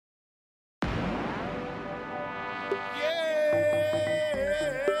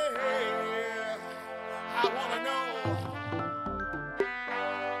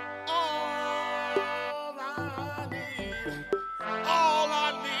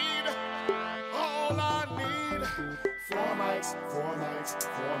nights, 4 nights,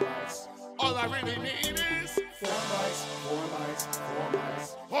 4 nights. All I really need is 4 nights, 4 nights, 4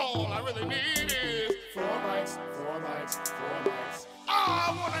 nights. All I really need is 4 nights, 4 nights, 4 nights.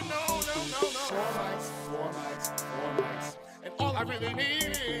 I wanna know, no. 4 nights, 4 nights, 4 nights. And all I really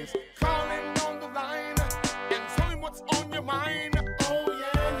need is calling on the line and tell me what's on your mind. Oh yeah.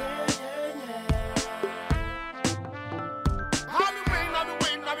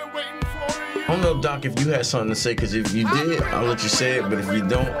 I've been waiting for you. I don't know, Doc, if you had something to say, because if you did, I'll let you say it. But if you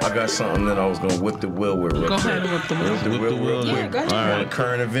don't, I got something that I was going to whip the wheel with real quick. Go ahead and whip the wheel. Whip the wheel real quick. Yeah, go ahead. All right,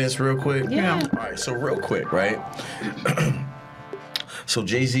 current events real quick. Yeah. All right, so real quick, right? So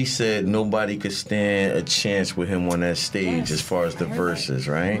Jay-Z said nobody could stand a chance with him on that stage as far as the verses,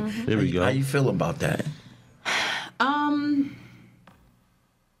 right? Mm-hmm. There we go. How you feel about that?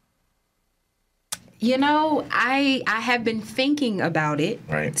 You know, I have been thinking about it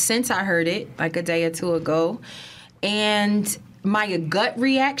since I heard it like a day or two ago, and my gut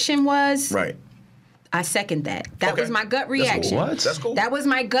reaction was I second that. That was my gut reaction. That's cool. That was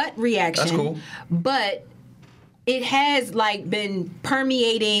my gut reaction. That's cool. But it has like been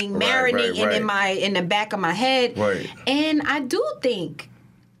permeating, marinating in the back of my head. Right. And I do think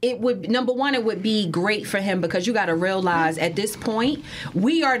it would, number one, it would be great for him because you got to realize at this point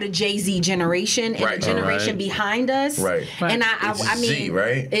we are the Jay-Z generation and the generation behind us. Right. And I mean, Z,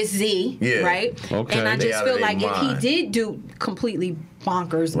 right? It's Z, right? Okay. And I They just out feel of like their if he mind. did do completely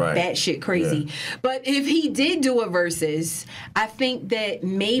bonkers, batshit crazy, but if he did do a versus, I think that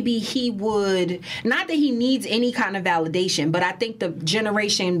maybe he would, not that he needs any kind of validation, but I think the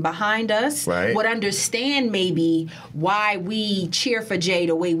generation behind us would understand maybe why we cheer for Jay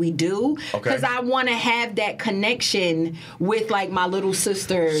the way we do, because I want to have that connection with like my little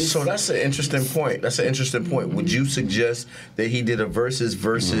sisters. So that's an interesting point. Would you suggest that he did a versus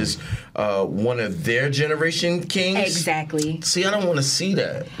one of their generation kings? Exactly. See, I don't want to see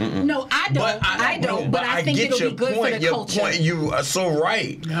that. No, I don't. But I think get it'll your be good point. for the Your culture. point. You are so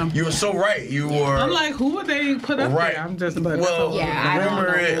right. You are so right. You were. I'm like, who would they put up there? I'm just but well, I remember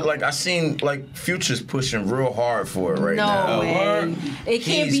don't know. it, like I seen like Future's pushing real hard for it right now. No way. It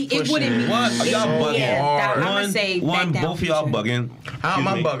can't be. It wouldn't be. What? Are y'all bugging? Yeah, I'm gonna say One, back down. both of y'all bugging. How am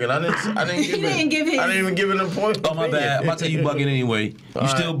I bugging? I didn't give He didn't give his. I didn't even give it a point. Oh, my bad. I'm about to tell you bugging anyway. You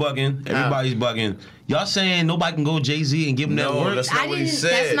still bugging. Everybody's bugging. Y'all saying nobody can go Jay-Z and give him that work? That's not what he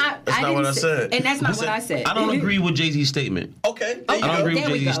said. That's not what I said. And that's not what I said. I don't agree with Jay-Z's statement. Okay. I don't agree with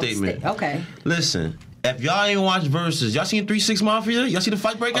Jay-Z's statement. Okay. Listen. If y'all ain't watched Versus, y'all seen 3 6 Mafia? Y'all see the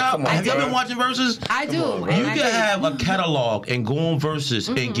fight break out? come on, Have y'all bro. been watching Versus? I do. You can have a catalog and go on Versus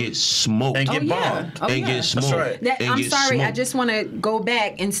and get smoked. And get bombed. And get smoked. That's right. I'm sorry, I just want to go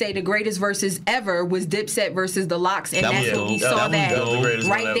back and say the greatest versus ever was Dipset versus the Lox, and that's what we saw that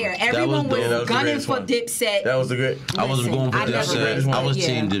right there. Everyone was gunning for Dipset. That was the great. I wasn't going for Dipset. I was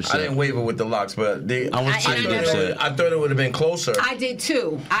team Dipset. I didn't waver with the Lox, but I was team Dipset. I thought it would have been closer. I did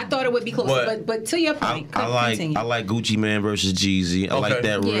too. I thought it would be closer, but to your point, continue. I like Gucci Man versus Jeezy. I like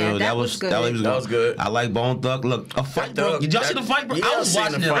that real. Yeah, that was good. That was good. I like Bone Thug. Look, a fight broke. Did y'all see the fight break? I was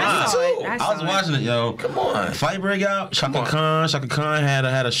watching it live. I was watching it, yo. Come on. Fight break out. Shaka Khan had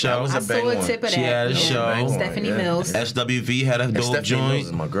a show. I saw a tip of that. She had a show. Stephanie Mills. SWV had a dope joint. Mills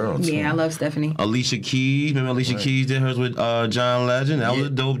is my girl too. Yeah, I love Stephanie. Alicia Keys. Remember Alicia Keys did hers with John Legend? That was a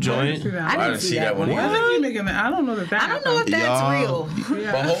dope joint. I didn't see that one. I don't know that. I don't know if that's real.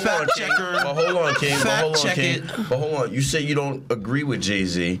 But hold on, King. But hold on. You say you don't agree with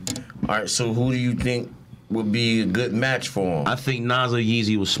Jay-Z. All right, so who do you think would be a good match for him? I think Nas or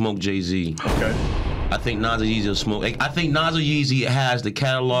Yeezy will smoke Jay-Z. Okay. I think Nas or Yeezy will smoke. I think Nas or Yeezy has the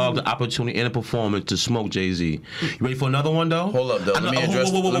catalog, the opportunity, and the performance to smoke Jay-Z. You ready for another one, though? Hold up, though. Let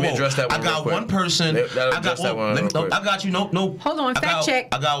me address that one I got real quick. one person. I got you. No. Hold on, fact check.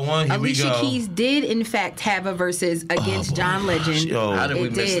 I got one. Here we go. Alicia Keys did, in fact, have a versus against John Legend. Yo. How did we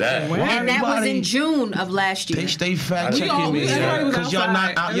miss that? And that was in June of last year. They stay fact checking me, because y'all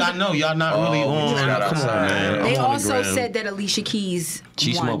not really on. Come on, man. They also said that Alicia Keys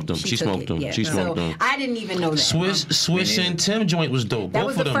She won. smoked them. She smoked them. Yeah. She smoked them. I didn't even know that. Swiss and Tim joint was dope. That Both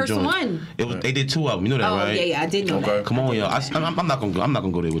was of the them first joints. one. It was. They did 2 of them. You know that, right? Yeah, I did know that. Come on, y'all. I'm not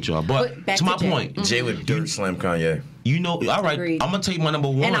gonna go there with y'all. But back to my to Jay. point, Jay would dirt slam Kanye. you know, all right. Agreed. I'm gonna tell you my number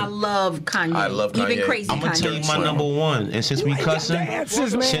one. And I love Kanye. I love Kanye. Even crazy I'm gonna tell you Kanye. my number one. And since we cussing,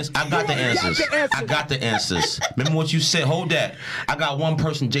 since I got the answers, I got the answers. Remember what you said? Hold that. I got one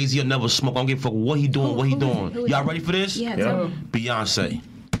person. Jay-Z will never smoke. I don't give a fuck what he doing. What he doing? Y'all ready for this? Yeah. Tell me. Beyonce.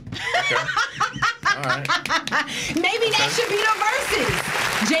 All right. Maybe that should be the verses.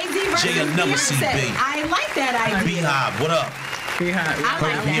 Jay-Z versus Jay will never see Beyonce. B. I like that idea. Beehive, what up? Be hot.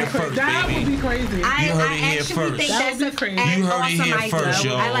 Heard it here first, That baby. would be crazy. You heard it here actually first. think That would that's be crazy. You heard it awesome here idea. first,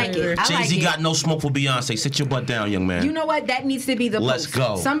 yo. I like it. I Jay-Z like got it. no smoke for Beyonce. Sit your butt down, young man. You know what? That needs to be the Let's post.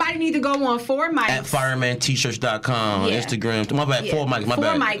 go. Somebody need to go on 4 mics. At firemantshirt.com, Yeah. Instagram. My bad, 4 mics, my 4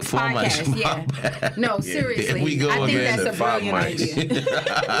 bad. mics podcast. my Yeah. bad. No, seriously. Here we go I think again. that's a 5 brilliant mics. idea.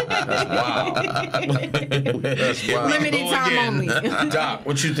 Wow. That's wild. Limited Go time again. only. Doc,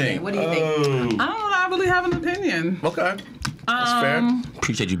 what you think? What do you think? I don't know. I really have an opinion. Okay. That's fair.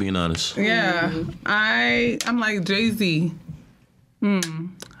 Appreciate you being honest. Yeah, I'm like Jay-Z.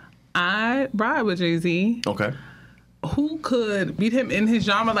 I ride with Jay-Z. Okay. Who could beat him in his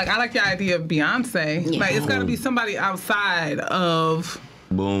genre? Like, I like the idea of Beyonce. Yeah. Like, it's got to be somebody outside of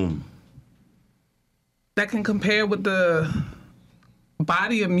Boom. that can compare with the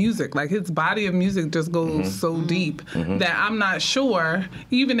body of music. Like, his body of music just goes so deep that I'm not sure,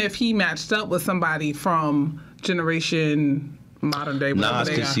 even if he matched up with somebody from generation modern day. Nas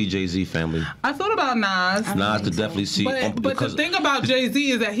they could are. see Jay-Z family. I thought about Nas. Nas could definitely see. But the because thing about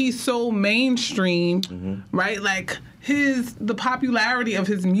Jay-Z is that he's so mainstream, right? Like the popularity of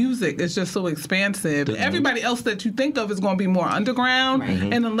his music is just so expansive. Everybody else that you think of is going to be more underground,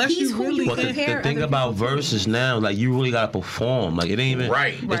 and unless He's you who really you But the compare thing other about verses now, like you really gotta perform. Like it ain't even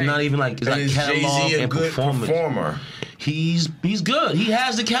Right. It's Right. not even like it's And like is catalog Jay-Z a and good performance. performer? He's good. He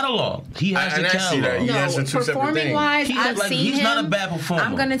has the catalog. He has And the I see that. catalog. Yeah, that's a two separate performing things. wise, He's I've like- seen he's him. not a bad performer.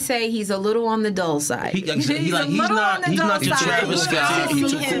 I'm gonna say he's a little on the dull side. He- he's a like- he's little not- on the he's dull not the side. Travis You Scott. gotta He see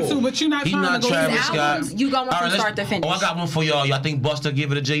too him. cool. but you're not He's trying not to go Travis His Scott. albums, you going from let's- start to finish. Oh, I got one for y'all. Y'all think Busta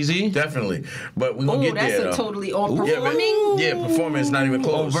give it to Jay-Z? Definitely. But we're going Oh, to get that's there, a though. totally on Yeah, but- performing. Yeah, performing is not even Oh,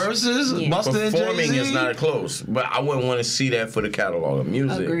 close. verses? Yeah. Busta and Performing Jay-Z? is not close. But I wouldn't want to see that for the catalog of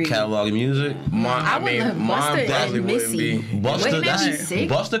music. Agreed. Catalog of music. I would love mine Busta probably and wouldn't Missy. be. Busta, Wait a minute, that's he's sick?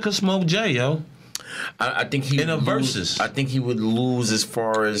 Busta could smoke Jay, yo. I think he In a would lose- versus. I think he would lose as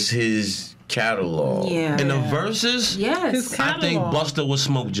far as his catalog. Yeah. In the verses, Yes. His I think catalog. Busta would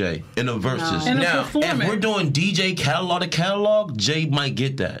smoke Jay in the verses. In a Now, performance. If we're doing DJ catalog to catalog, Jay might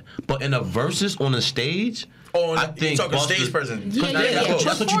get that. But in a verses on the stage, Oh, I you're think talking Busta- stage presence. Yeah, Not yeah, even yeah. close.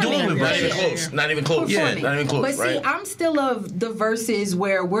 That's what you're doing with Not even verses. close. Not even close. Performing. Not even close. But see, right? I'm still of the verses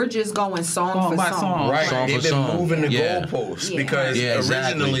where we're just going song Song for by song. song. Right, Song they've for been song. moving the Yeah. goalposts Yeah. because Yeah,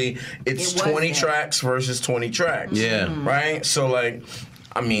 exactly. originally it's It was 20 that. tracks versus 20 tracks. Yeah. Right? So, like,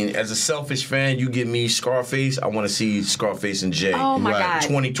 I mean, as a selfish fan, you give me Scarface, I want to see Scarface and Jay. Oh my Right. God.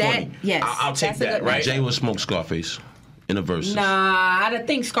 2020. That- yes. I'll take That's a that, good right? Jay would smoke Scarface in the verses. Nah, I don't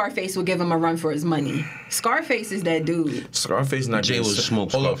think Scarface would give him a run for his money. Scarface is that dude. Scarface not Jay getting would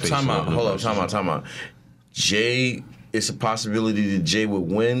smoke Hold up, Scarface time out. in the Hold up, verses. time out. Jay, it's a possibility that Jay would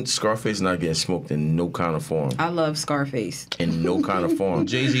win. Scarface not getting smoked in no kind of form. I love Scarface. In no kind of form.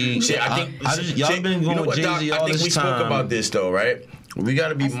 Jay-Z, Shit, I think y'all Jay- been you going know with what, Doc? Jay-Z I all think this we time. spoke about this though, right? We got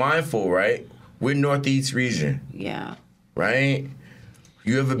to be mindful, right? We're Northeast region, Yeah. right?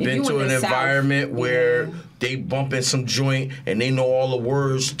 You ever been you to in an the South, environment where yeah. they bumping some joint and they know all the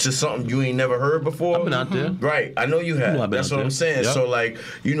words to something you ain't never heard before? I've been out there. Right, I know you have. I've been That's out what I'm there. saying. Yep. So like,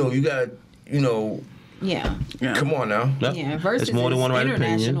 you got, Yeah. come on now. Yep. Yeah, versus It's more than is one right opinion.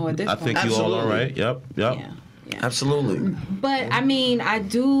 international at this I think point. you all are Absolutely. right. Yep. Yeah. Yeah. Absolutely. But I mean, I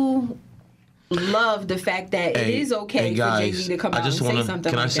do love the fact that it is okay hey, for guys, Jay-Z to come I out just and wanna- say something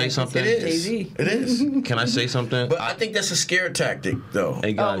can I like say that. something? It is. Jay-Z. It is. Can I say something? But I think that's a scare tactic, though,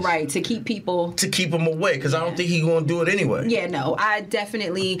 Hey Oh, guys. right, to keep people. to keep him away, because I don't think he's gonna do it anyway. Yeah, no, I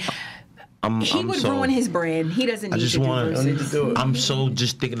definitely. I'm Would so, ruin his brand. He doesn't I need just to do want Don't need to verses. do it. I'm so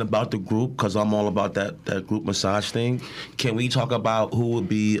just thinking about the group because I'm all about that group massage thing. Can we talk about who would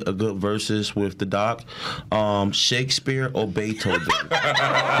be a good versus with the doc? Shakespeare or Beethoven? Who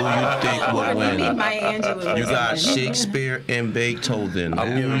you think Or would maybe win? Maya Angelou. You got Shakespeare and Beethoven. I'm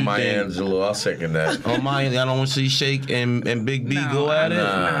Who giving you Maya think? Angelou. I'll second that. Oh my! I don't want to see Shake and Big B No, go at it.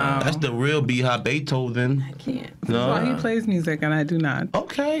 nah. That's the real Beehive Beethoven. Can't. Well, he No. plays music and I do not.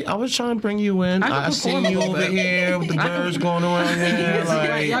 Okay, I was trying to bring you in. I can I seen perform a you little over bit. here with the birds going around here.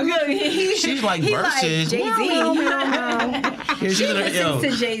 Like, Look, she's like he verses. Jay-Z. Yeah, she's in her, listens to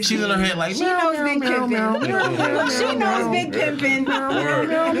Jay-Z. she's in her head like She knows Big Pimpin'. She knows Big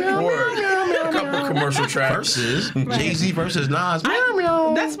Pimpin'. Word. A couple commercial tracks. verses. Jay-Z versus Nas.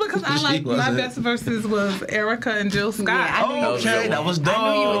 That's because I She like my wasn't. best verses was Erica and Jill Scott. Yeah, I knew Oh, okay, that was dope.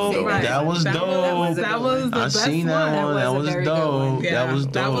 I knew you would say that. That was That dope. was a that good was one. the I best seen that one. one. was That a was very good dope. one. Yeah, That was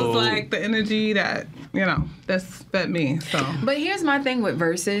dope. That was like the energy that that's fed me. So But here's my thing with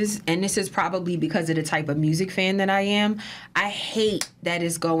verses, and this is probably because of the type of music fan that I am. I hate that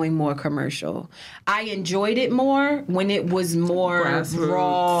it's going more commercial. I enjoyed it more when it was more Grassroots.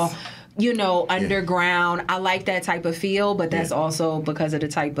 raw, underground. I like that type of feel, but that's also because of the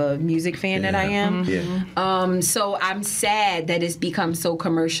type of music fan that I am. So I'm sad that it's become so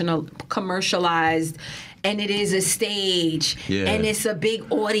commercialized. And it is a stage, and it's a big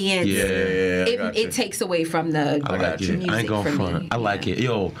audience. It takes away from the music. I ain't gonna front. I like it.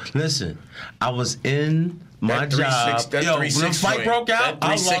 Yo, listen, I was in my job. When the fight broke out,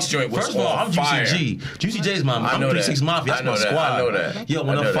 I was first of all, I'm Juicy G. Juicy J's my I'm 3-6 Mafia. That's my squad. I know that. Yo,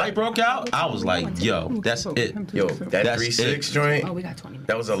 when the fight broke out, I was like, yo, that's it. Yo, that 3-6 joint. Oh, we got 20 minutes.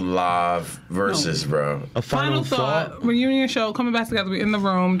 That was a live versus, bro. A final thought. Reunion show coming back together. We in the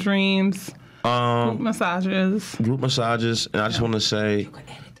room. Dreams. Group massages. And I just want to say,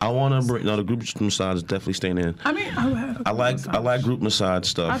 I want to bring the group massage is definitely staying in. I mean, I like group massage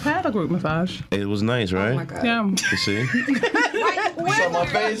stuff. I've had a group massage. It was nice, right? Oh my God. Yeah. You see? Where's my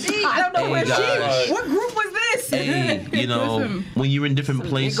face? I don't know where she guys. is. What group was this? Hey, Listen. when you're in different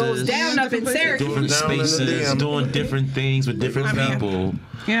places, It goes down up in Syracuse. different spaces, doing different things with different people,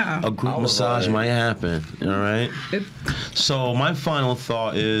 Yeah. a group massage might happen. All right. So my final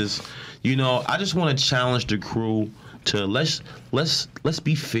thought is, I just want to challenge the crew to let's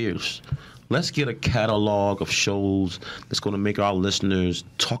be fierce. Let's get a catalog of shows that's going to make our listeners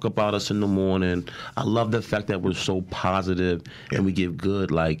talk about us in the morning. I love the fact that we're so positive and we give good,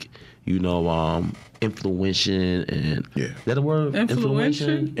 influential and is that a word?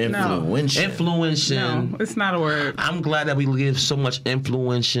 Influential? No, it's not a word. I'm glad that we give so much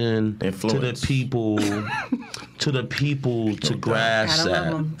influence to the people, to grasp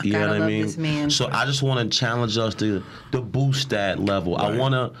that. You know what I mean? So I just want to challenge us to boost that level.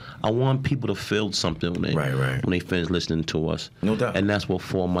 Right. I want people to feel something when they finish listening to us. No doubt. And that's what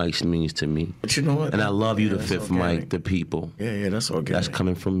 4 mics means to me. But you know what? And I love you, the fifth mic, the people. Yeah, that's organic. That's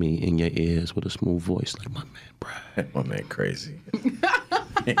coming from me in your ears with a smooth voice like my man Brad. My man crazy.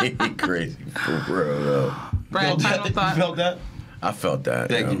 He crazy for real though. Brad, final thought. You felt that? I felt that.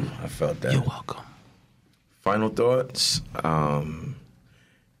 Thank you. I felt that. You're welcome. Final thoughts.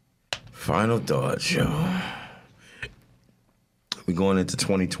 Yo. We going into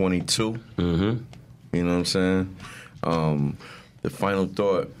 2022. Mm-hmm. You know what I'm saying? The final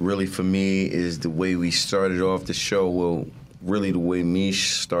thought really for me is the way we started off the show. Well, really the way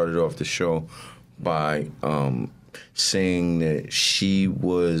Mish started off the show by saying that she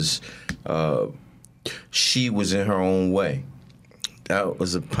was in her own way. That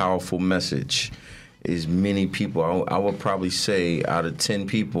was a powerful message. Is many people, I would probably say out of 10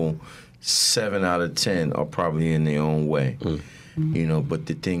 people, 7 out of 10 are probably in their own way. But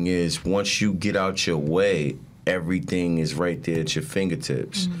the thing is, once you get out your way, everything is right there at your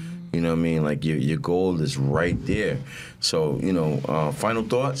fingertips. You know what I mean? Like your goal is right there. So, final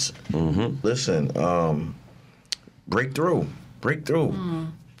thoughts? Listen, break through.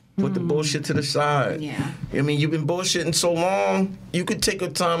 Put the bullshit to the side. Yeah. I mean, you've been bullshitting so long, you could take a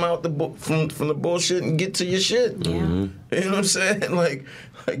time out from the bullshit and get to your shit. Yeah. You know what I'm saying? Like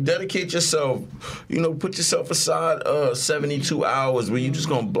dedicate yourself. Put yourself aside 72 hours where you're just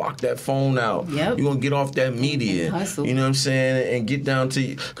gonna block that phone out. Yep. You're gonna get off that media. Hustle. You know what I'm saying? And get down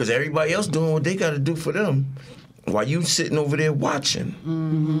to, because everybody else doing what they gotta do for them, while you sitting over there watching. You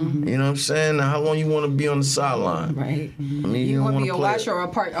know what I'm saying? Now, how long you want to be on the sideline? Right. I mean, you want don't to be a watcher or a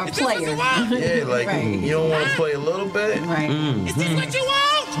player. Yeah, like you don't want to play a little bit. Right. Is this what you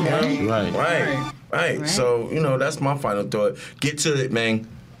want? Right. So, that's my final thought. Get to it, man.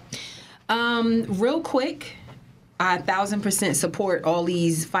 Real quick, I 1,000% support all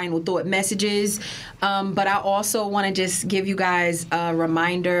these final thought messages. But I also want to just give you guys a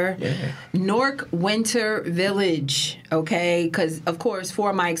reminder. Newark Winter Village, okay? Because, of course,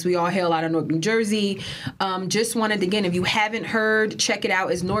 4 mics, we all hail out of Newark, New Jersey. Just wanted, again, if you haven't heard, check it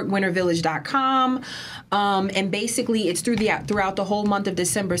out. It's NewarkWinterVillage.com. And basically, it's throughout the whole month of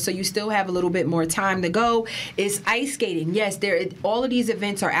December, so you still have a little bit more time to go. It's ice skating. Yes, all of these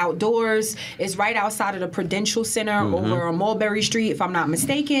events are outdoors. It's right outside of the Prudential Center over on Mulberry Street, if I'm not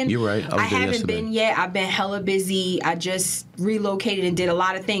mistaken. You're right. I haven't been yet. I've been hella busy. I just relocated and did a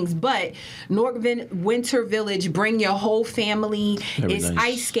lot of things. But Newark Winter Village, bring your whole family. It's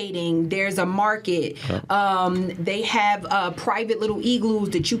nice. Ice skating. There's a market. They have private little igloos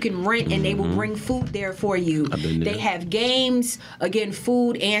that you can rent, and they will bring food there for you. They have games, again,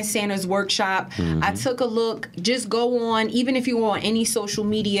 food, and Santa's Workshop. I took a look. Just go on, even if you're on any social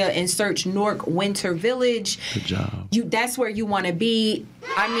media, and search Newark Winter Village. Good job. That's where you want to be.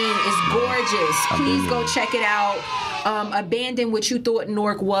 I mean, it's gorgeous. Please go check it out. abandon what you thought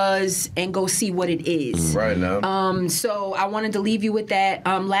Nork was and go see what it is. Right now. So I wanted to leave you with that.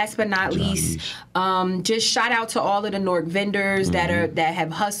 Last but not least, just shout out to all of the Nork vendors that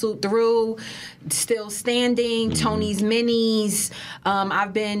have hustled through, still standing. Tony's Minis.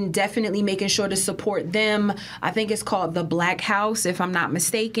 I've been definitely making sure to support them. I think it's called the Black House, if I'm not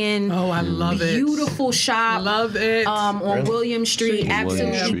mistaken. Oh, I love it. Beautiful shop. Love it. On William Street.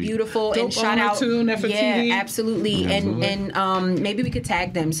 Absolutely Street. beautiful. Dope And shout owner out too, Nefertiti. yeah, absolutely. And maybe we could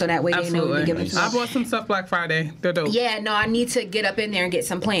tag them so that way they know we're giving I bought some stuff Black Friday. They're dope. yeah, no, I need to get up in there and get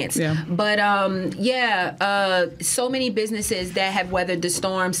some plants. Yeah. But so many businesses that have weathered the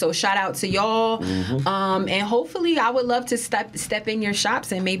storm. So shout out to y'all. And hopefully I would love to step in your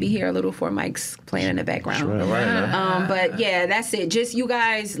shops and maybe hear a little Four Mics playing in the background. But yeah, that's it. Just you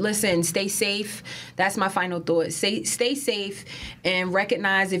guys, listen, stay safe. That's my final thought. Stay safe and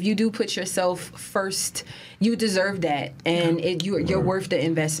recognize if you do put yourself first, you deserve that. And you're worth the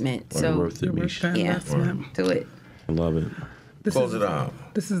investment. So Worth it, Mish. yeah, do it. I love it. Close it out.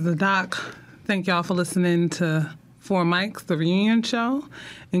 This is the Doc. Thank y'all for listening to Four Mics, the reunion show,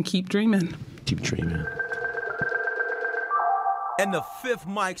 and keep dreaming. Keep dreaming. And the fifth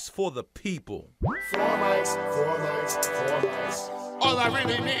mic's for the people. 4 mics, 4 mics, 4 mics. All I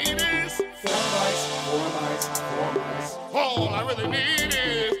really need is 4 mics, 4 mics, 4 mics. All I really need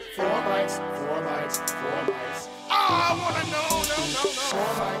is 4 mics, 4 mics, 4 mics. I wanna know, no. 4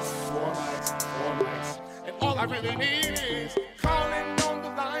 mics, 4 mics, 4 mics. And all I really need is